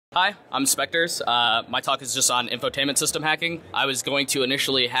Hi, I'm Spectres. My talk is just on infotainment system hacking. I was going to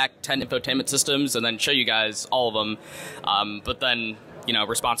initially hack 10 infotainment systems and then show you guys all of them, but then, you know,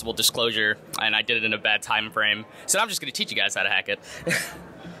 responsible disclosure, and I did it in a bad time frame. So now I'm just going to teach you guys how to hack it.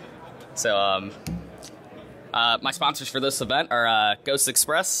 So, my sponsors for this event are Ghost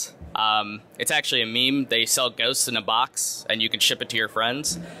Express. It's actually a meme. They sell ghosts in a box, and you can ship it to your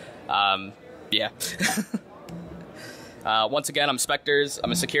friends. Yeah. Once again, I'm Spectres.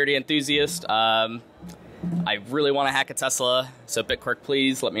 I'm a security enthusiast. I really want to hack a Tesla, so BitQuirk,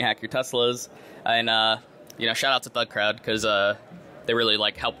 please let me hack your Teslas. And you know, shout out to Thug Crowd because they really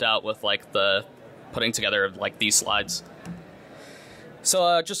helped out with the putting together of these slides.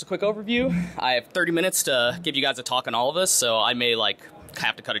 So just a quick overview. I have 30 minutes to give you guys a talk on all of this, so I may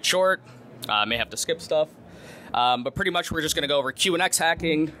have to cut it short. May have to skip stuff. But pretty much we're just going to go over QNX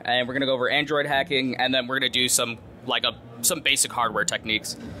hacking, and we're going to go over Android hacking, and then we're going to do some basic hardware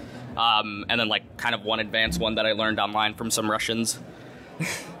techniques, and then kind of one advanced one that I learned online from some Russians.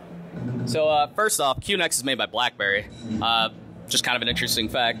 So first off, QNX is made by BlackBerry. Just kind of an interesting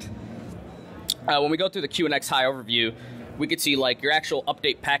fact. When we go through the QNX high overview, we could see your actual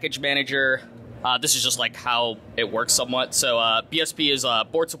update package manager. This is just how it works somewhat. So BSP is a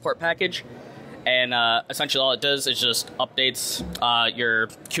board support package, and essentially all it does is just updates your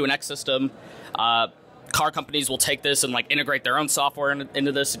QNX system. Car companies will take this and integrate their own software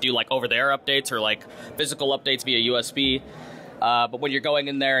into this to do over-the-air updates or physical updates via USB. But when you're going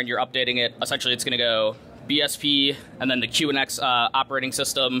in there and you're updating it, essentially it's going to go BSP and then the QNX operating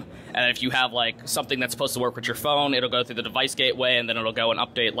system. And if you have something that's supposed to work with your phone, it'll go through the device gateway, and then it'll go and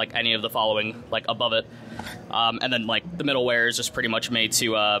update any of the following above it. And then the middleware is just pretty much made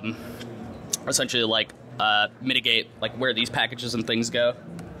to essentially mitigate where these packages and things go.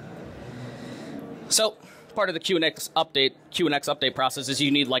 So part of the QNX update process is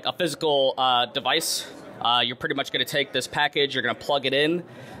you need a physical device. You're pretty much going to take this package, you're going to plug it in.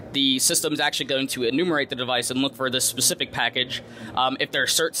 The system's actually going to enumerate the device and look for this specific package. If they're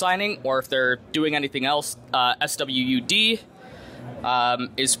cert signing or if they're doing anything else, SWUD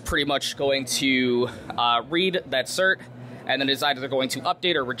is pretty much going to read that cert, and then it's either going to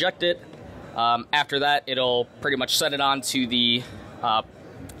update or reject it. After that, it'll pretty much send it on to the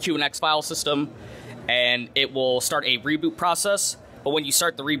QNX file system, and it will start a reboot process. But when you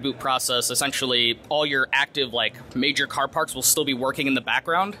start the reboot process, essentially all your active major car parks will still be working in the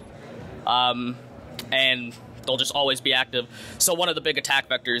background, and they'll just always be active. So one of the big attack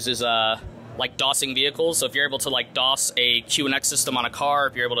vectors is DOSing vehicles. So if you're able to DOS a QNX system on a car,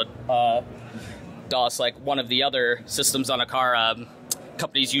 if you're able to DOS one of the other systems on a car,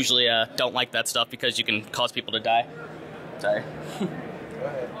 companies usually don't like that stuff because you can cause people to die. Sorry.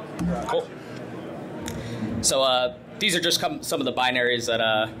 Cool. So these are just some of the binaries that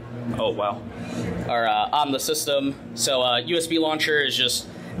are on the system. So USB launcher is just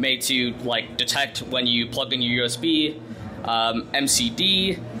made to detect when you plug in your USB.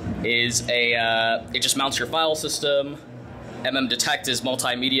 MCD is it just mounts your file system. Detect is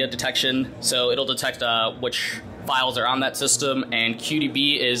multimedia detection, so it'll detect which files are on that system. And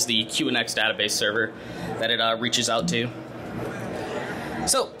QDB is the QNX database server that it reaches out to.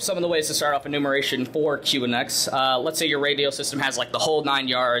 So, some of the ways to start off enumeration for QNX. Let's say your radio system has the whole 9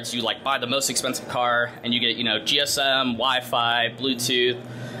 yards. You buy the most expensive car, and you get GSM, Wi-Fi, Bluetooth,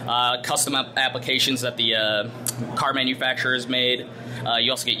 custom applications that the car manufacturer has made.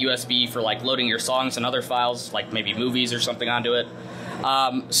 You also get USB for loading your songs and other files, maybe movies or something onto it.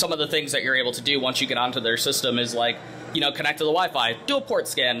 Some of the things that you're able to do once you get onto their system is connect to the Wi-Fi, do a port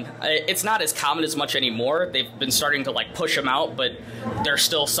scan. It's not as common as much anymore. They've been starting to push them out, but there's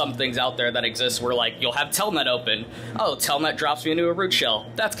still some things out there that exist where you'll have Telnet open. Oh, Telnet drops me into a root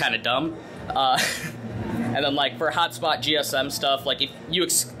shell. That's kind of dumb. And then for hotspot GSM stuff, if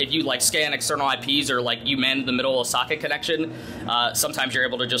you scan external IPs or you man the middle of a socket connection, sometimes you're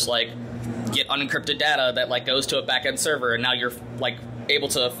able to just get unencrypted data that goes to a backend server, and now you're able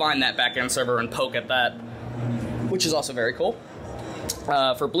to find that backend server and poke at that, which is also very cool.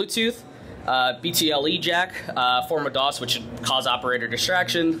 For Bluetooth, BTLE jack, form of DOS, which would cause operator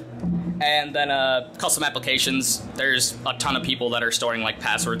distraction. And then custom applications, there's a ton of people that are storing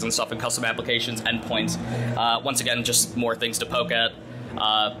passwords and stuff in custom applications, endpoints. Once again, just more things to poke at,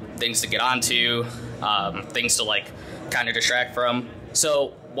 things to get onto, things to kind of distract from.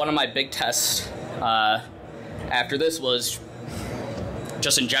 So one of my big tests after this was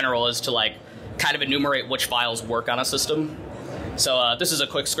just in general is to kind of enumerate which files work on a system. So this is a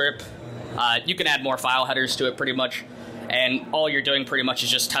quick script. You can add more file headers to it pretty much. and all you're doing pretty much is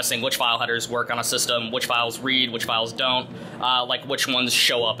just testing which file headers work on a system, which files read, which files don't, like which ones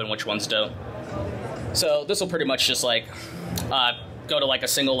show up and which ones don't. So this will pretty much just like go to like a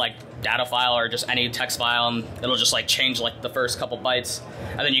single like data file or just any text file, and it'll just like change like the first couple bytes,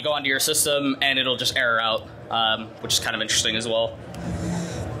 and then you go onto your system and it'll just error out, which is kind of interesting as well.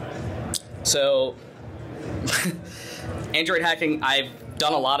 So Android hacking, I've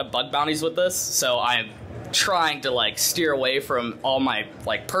done a lot of bug bounties with this, so I'm trying to like steer away from all my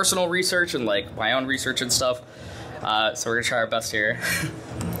like personal research and like my own research and stuff. So we're gonna try our best here.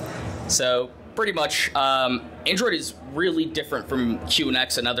 So pretty much, Android is really different from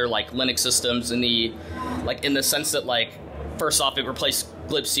QNX and other like Linux systems in the sense that, like, first off, it replaced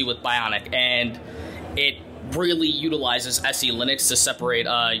glibc with Bionic, and it really utilizes SE Linux to separate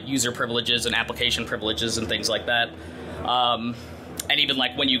user privileges and application privileges and things like that. And even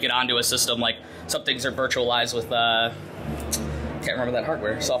like when you get onto a system, like some things are virtualized with can't remember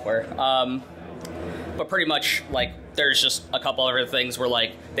that software. But pretty much, like, there's just a couple other things where,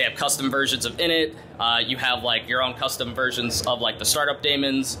 like, they have custom versions of init. You have, like, your own custom versions of, like, the startup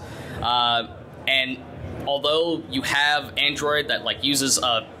daemons. And although you have Android that, like, uses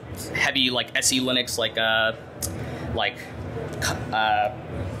a heavy, like, SE Linux, like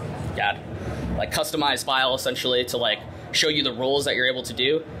customized file, essentially, to, like, show you the rules that you're able to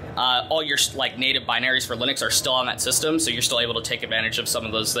do, all your, like, native binaries for Linux are still on that system, so you're still able to take advantage of some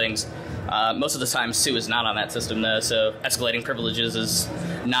of those things. Most of the time, Sue is not on that system, though, so escalating privileges is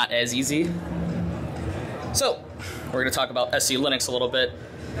not as easy. So, we're going to talk about SE Linux a little bit.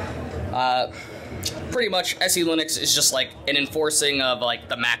 Pretty much, SE Linux is just like an enforcing of, like,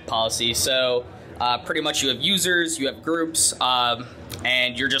 the Mac policy. So, pretty much you have users, you have groups,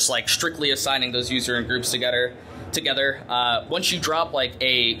 and you're just, like, strictly assigning those user and groups together. Once you drop like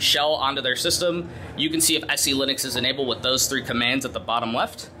a shell onto their system, you can see if SE Linux is enabled with those three commands at the bottom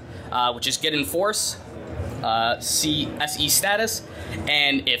left, which is get enforce, SE status,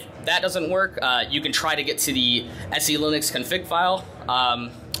 and if that doesn't work, you can try to get to the SE Linux config file,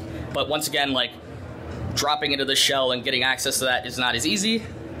 but once again, like, dropping into the shell and getting access to that is not as easy,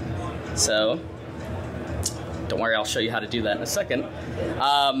 so don't worry, I'll show you how to do that in a second.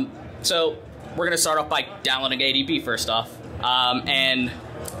 So we're going to start off by downloading ADB first off, and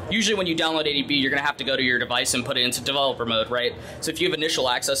usually when you download ADB, you're going to have to go to your device and put it into developer mode, right? So if you have initial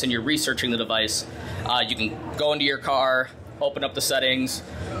access and you're researching the device, you can go into your car, open up the settings,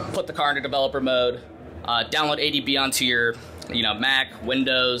 put the car into developer mode, download ADB onto your Mac,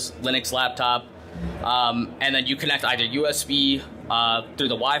 Windows, Linux laptop, and then you connect either USB through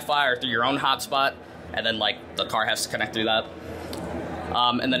the Wi-Fi or through your own hotspot, and then like the car has to connect through that.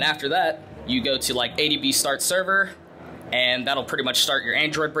 And then after that, you go to like ADB start server, and that'll pretty much start your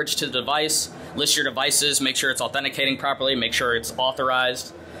Android bridge to the device, list your devices, make sure it's authenticating properly, make sure it's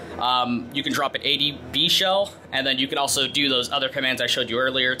authorized. You can drop an ADB shell, and then you can also do those other commands I showed you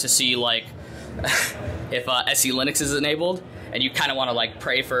earlier to see like if SE Linux is enabled, and you kind of want to like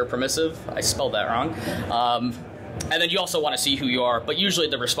pray for permissive. I spelled that wrong. And then you also want to see who you are, but usually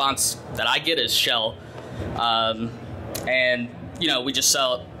the response that I get is shell. And we just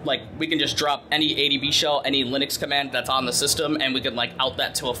we can just drop any ADB shell, any Linux command that's on the system, and we can like out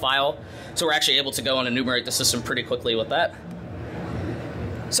that to a file. So we're actually able to go and enumerate the system pretty quickly with that.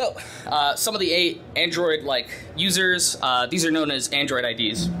 So some of the Android like users, these are known as Android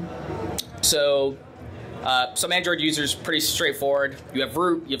IDs. So some Android users, pretty straightforward. You have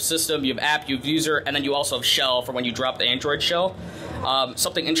root, you have system, you have app, you have user, and then you also have shell for when you drop the Android shell.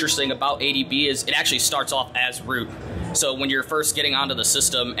 Something interesting about ADB is it actually starts off as root. So when you're first getting onto the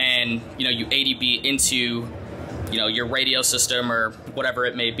system and you ADB into your radio system or whatever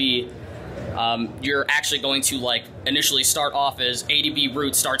it may be, you're actually going to like initially start off as ADB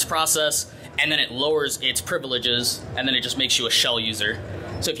root starts process, and then it lowers its privileges, and then it just makes you a shell user.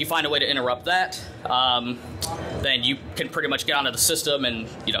 So if you find a way to interrupt that, then you can pretty much get onto the system and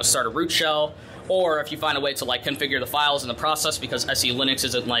start a root shell. Or if you find a way to like configure the files in the process, because SE Linux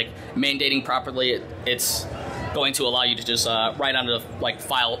isn't like mandating properly, it's going to allow you to just write onto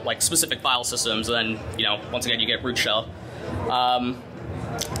like specific file systems, and then once again you get root shell.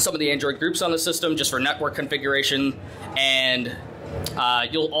 Some of the Android groups on the system just for network configuration, and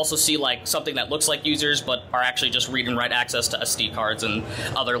you'll also see like something that looks like users but are actually just read and write access to SD cards and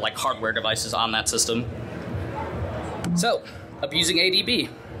other like hardware devices on that system. So abusing ADB.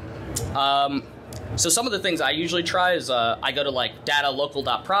 So some of the things I usually try is I go to like data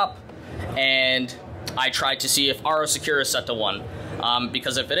local.prop, and I try to see if RO secure is set to 1,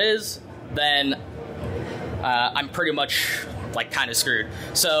 because if it is, then I'm pretty much like kind of screwed.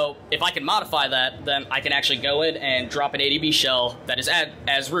 So if I can modify that, then I can actually go in and drop an ADB shell that is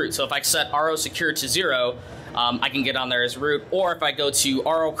as root. So if I set RO secure to 0, I can get on there as root. Or if I go to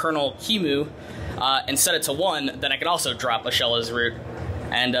RO kernel QEMU and set it to 1, then I can also drop a shell as root.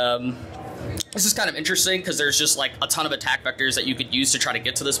 And this is kind of interesting because there's just like a ton of attack vectors that you could use to try to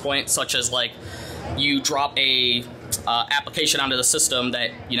get to this point, such as like you drop a application onto the system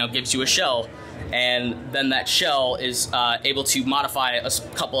that, you know, gives you a shell, and then that shell is able to modify a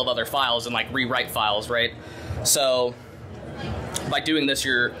couple of other files and like rewrite files, right? So by doing this,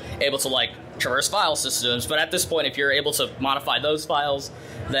 you're able to like traverse file systems, but at this point, if you're able to modify those files,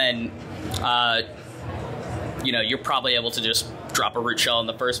 then you know, you're probably able to just drop a root shell in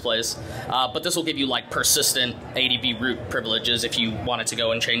the first place. But this will give you like persistent ADB root privileges if you wanted to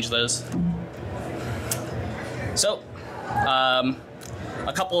go and change those. So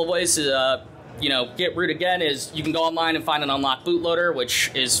a couple of ways to you know, get root again is you can go online and find an unlocked bootloader,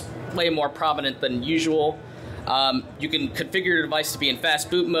 which is way more prominent than usual. You can configure your device to be in fast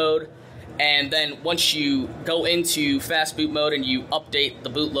boot mode, and then once you go into fast boot mode and you update the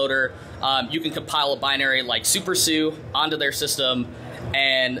bootloader, you can compile a binary like supersu onto their system,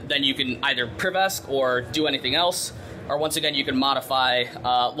 and then you can either privesc or do anything else, or once again you can modify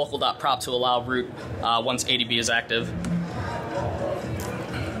local.prop to allow root once ADB is active.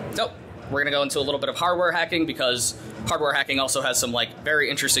 So we're gonna go into a little bit of hardware hacking, because hardware hacking also has some like very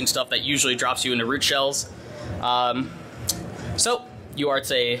interesting stuff that usually drops you into root shells. So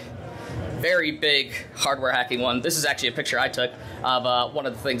UART's a very big hardware hacking one. This is actually a picture I took of one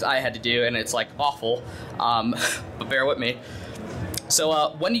of the things I had to do, and it's like awful, but bear with me.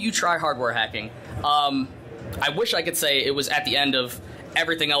 So when do you try hardware hacking? I wish I could say it was at the end of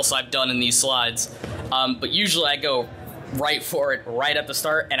everything else I've done in these slides, but usually I go right for it right at the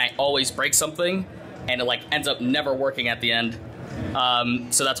start, and I always break something, and it like ends up never working at the end.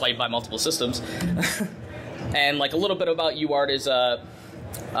 So that's why you buy multiple systems. And like a little bit about UART is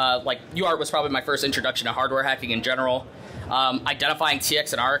like UART was probably my first introduction to hardware hacking in general. Identifying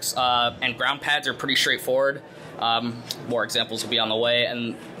TX and RX and ground pads are pretty straightforward. More examples will be on the way,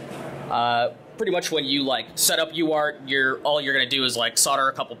 and pretty much when you like set up UART, all you're gonna do is like solder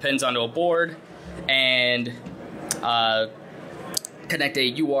a couple pins onto a board and connect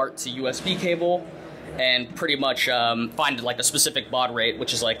a UART to USB cable, and pretty much find like a specific baud rate,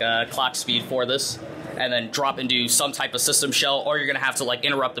 which is like a clock speed for this, and then drop into some type of system shell, or you're gonna have to like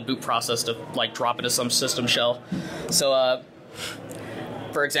interrupt the boot process to like drop into some system shell. So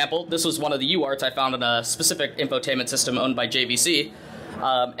for example, this was one of the UARTs I found in a specific infotainment system owned by JVC.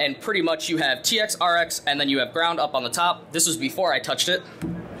 And pretty much you have TX, RX, and then you have ground up on the top. This was before I touched it.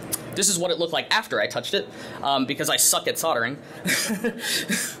 This is what it looked like after I touched it, because I suck at soldering.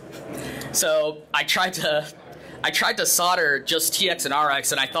 So I tried to solder just TX and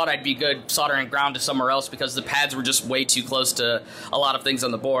RX, and I thought I'd be good soldering ground to somewhere else because the pads were just way too close to a lot of things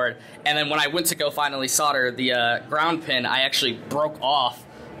on the board. And then when I went to go finally solder the ground pin, I actually broke off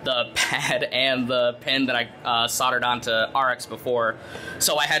the pad and the pin that I soldered onto RX before.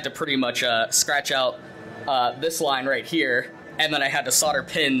 So I had to pretty much scratch out this line right here, and then I had to solder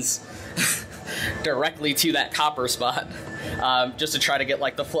pins directly to that copper spot just to try to get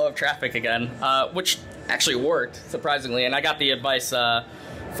like the flow of traffic again, which actually worked, surprisingly. And I got the advice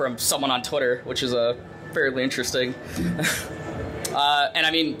from someone on Twitter, which is fairly interesting. And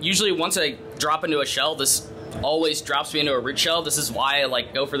I mean, usually once I drop into a shell, this always drops me into a root shell. This is why I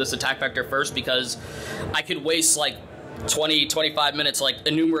like go for this attack vector first, because I could waste like 20-25 minutes like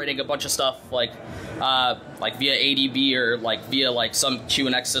enumerating a bunch of stuff like via ADB or like via like some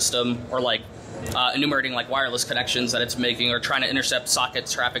QNX system, or like enumerating like wireless connections that it's making, or trying to intercept socket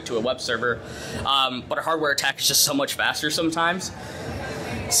traffic to a web server. But a hardware attack is just so much faster sometimes.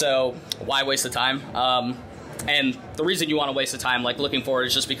 So why waste the time? And the reason you want to waste the time like looking for it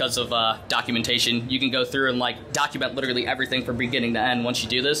is just because of documentation. You can go through and like document literally everything from beginning to end once you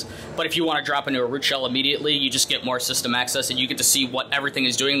do this. But if you want to drop into a root shell immediately, you just get more system access, and you get to see what everything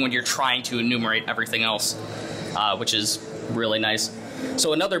is doing when you're trying to enumerate everything else, which is really nice.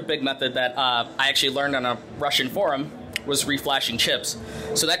 So another big method that I actually learned on a Russian forum was reflashing chips.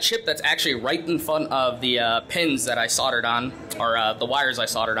 So that chip that's actually right in front of the pins that I soldered on, or the wires I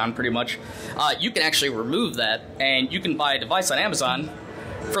soldered on pretty much, you can actually remove that, and you can buy a device on Amazon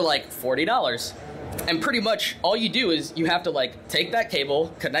for like $40. And pretty much all you do is you have to like take that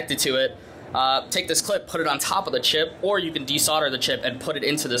cable, connect it to it, take this clip, put it on top of the chip, or you can desolder the chip and put it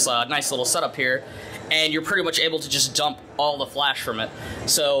into this nice little setup here, and you're pretty much able to just dump all the flash from it.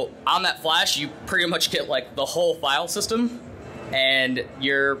 So on that flash, you pretty much get like the whole file system, and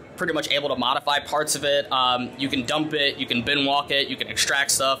you're pretty much able to modify parts of it. You can dump it, you can bin walk it, you can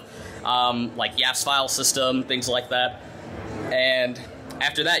extract stuff, like YAFS file system, things like that. And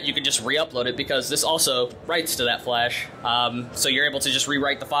after that, you can just re-upload it because this also writes to that flash. So you're able to just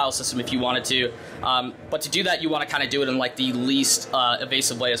rewrite the file system if you wanted to. But to do that, you want to kind of do it in like the least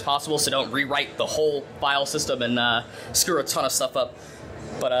evasive way as possible. So don't rewrite the whole file system and screw a ton of stuff up.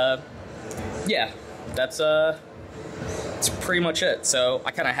 But yeah, that's pretty much it. So I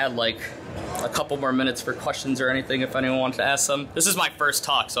kind of had like a couple more minutes for questions or anything if anyone wanted to ask some. This is my first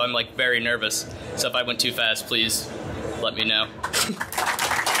talk, so I'm like very nervous. So if I went too fast, please let me know.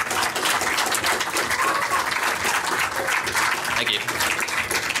 Thank you.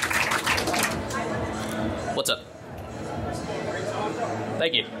 What's up?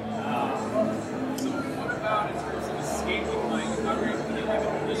 Thank you.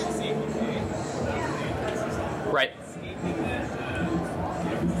 Right.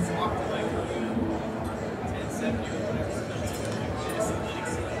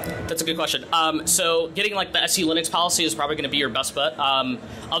 That's a good question. So getting like the SE Linux policy is probably going to be your best bet.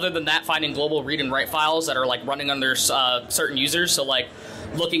 Other than that, finding global read and write files that are like running under certain users. So like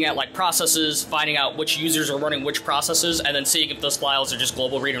looking at like processes, finding out which users are running which processes, and then seeing if those files are just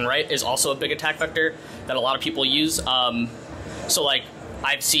global read and write is also a big attack vector that a lot of people use. So like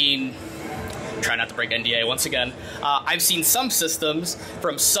I've seen, try not to break NDA once again, I've seen some systems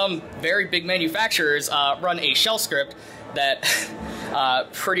from some very big manufacturers run a shell script that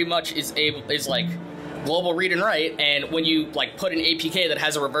pretty much is like global read and write, and when you like put an APK that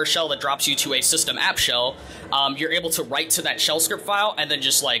has a reverse shell that drops you to a system app shell, you're able to write to that shell script file and then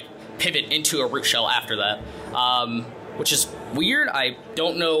just like pivot into a root shell after that, which is weird. I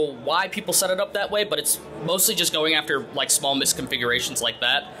don't know why people set it up that way, but it's mostly just going after like small misconfigurations like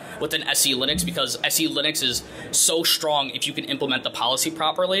that within SE Linux, because SE Linux is so strong if you can implement the policy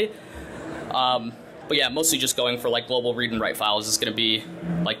properly. But yeah, mostly just going for like global read and write files is going to be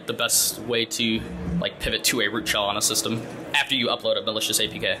like the best way to like pivot to a root shell on a system after you upload a malicious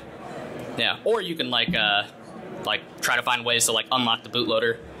APK. Yeah, or you can like try to find ways to like unlock the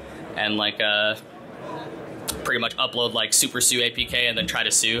bootloader and like pretty much upload like super su APK and then try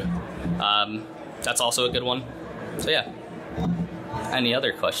to sue. That's also a good one. So yeah. Any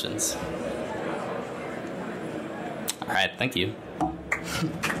other questions? All right, thank you.